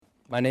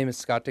My name is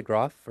Scott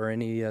DeGroff, for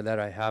any that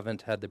I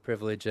haven't had the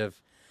privilege of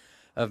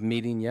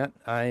meeting yet.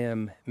 I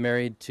am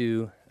married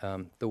to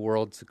the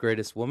world's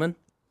greatest woman.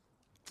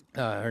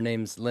 Her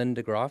name's Lynn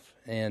DeGroff,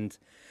 and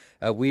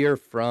we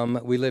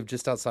live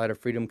just outside of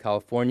Freedom,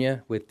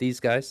 California with these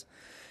guys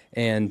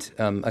and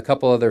a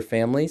couple other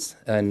families,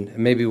 and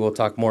maybe we'll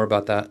talk more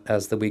about that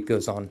as the week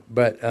goes on.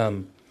 But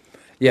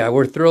yeah,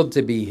 we're thrilled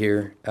to be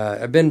here.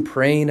 I've been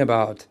praying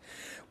about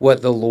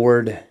what the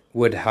Lord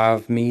would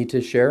have me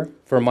to share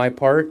for my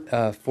part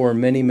for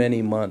many,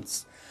 many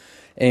months,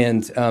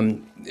 and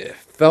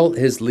felt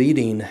his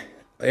leading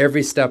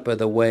every step of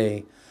the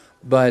way,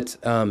 but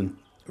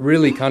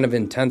really kind of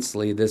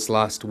intensely this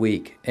last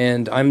week.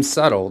 And I'm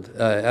settled.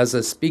 As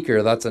a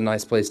speaker, that's a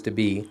nice place to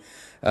be,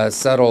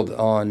 settled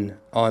on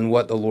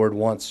what the Lord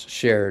wants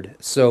shared.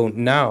 So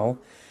now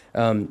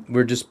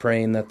we're just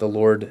praying that the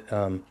Lord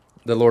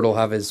will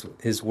have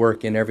his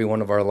work in every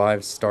one of our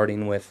lives,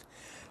 starting with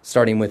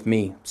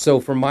me. So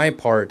for my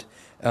part,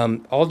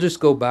 I'll just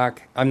go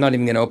back. I'm not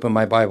even going to open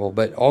my Bible,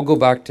 but I'll go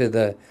back to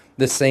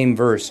the same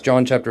verse,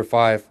 John chapter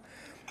 5,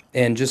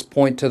 and just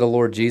point to the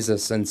Lord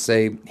Jesus and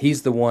say,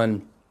 he's the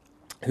one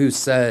who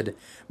said,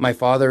 my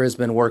Father has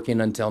been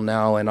working until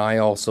now, and I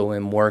also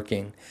am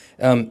working.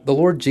 The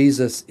Lord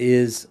Jesus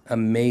is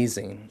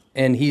amazing,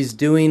 and he's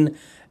doing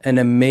an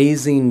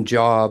amazing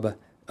job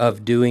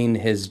of doing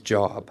his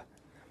job.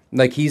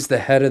 Like, he's the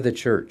head of the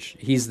church.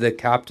 He's the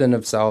captain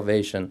of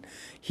salvation.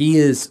 He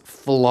is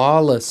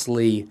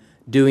flawlessly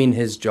doing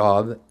his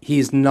job.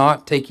 He's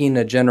not taking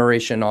a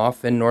generation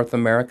off in North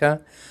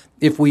America.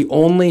 If we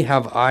only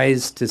have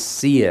eyes to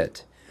see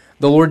it,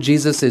 the Lord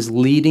Jesus is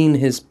leading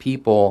his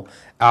people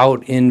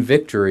out in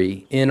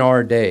victory in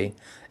our day.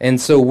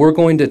 And so we're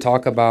going to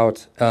talk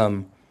about,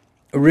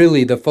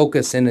 really the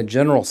focus in a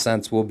general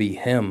sense will be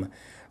him.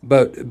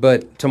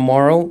 But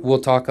tomorrow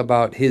we'll talk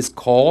about his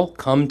call,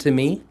 come to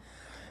me.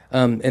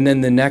 And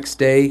then the next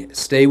day,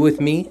 stay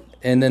with me.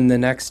 And then the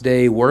next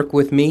day, work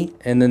with me.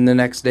 And then the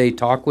next day,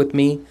 talk with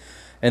me.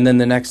 And then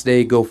the next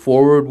day, go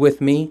forward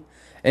with me.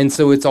 And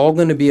so it's all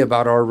going to be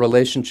about our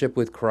relationship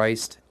with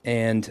Christ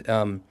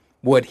and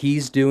what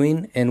he's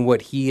doing and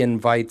what he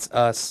invites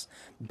us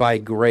by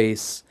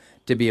grace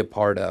to be a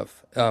part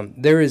of.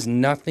 There is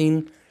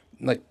nothing,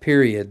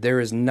 period,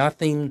 there is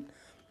nothing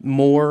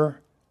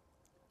more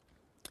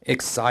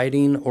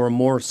exciting or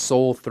more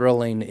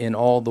soul-thrilling in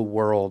all the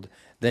world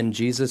than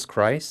Jesus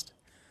Christ,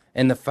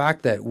 and the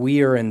fact that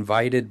we are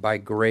invited by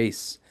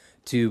grace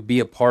to be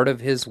a part of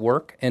his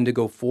work and to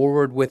go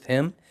forward with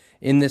him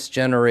in this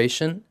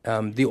generation.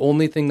 The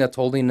only thing that's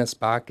holding us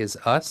back is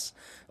us.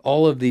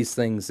 All of these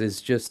things is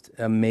just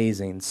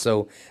amazing.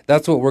 So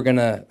that's what we're going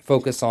to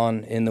focus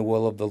on in the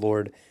will of the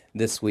Lord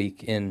this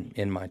week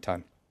in my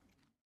time.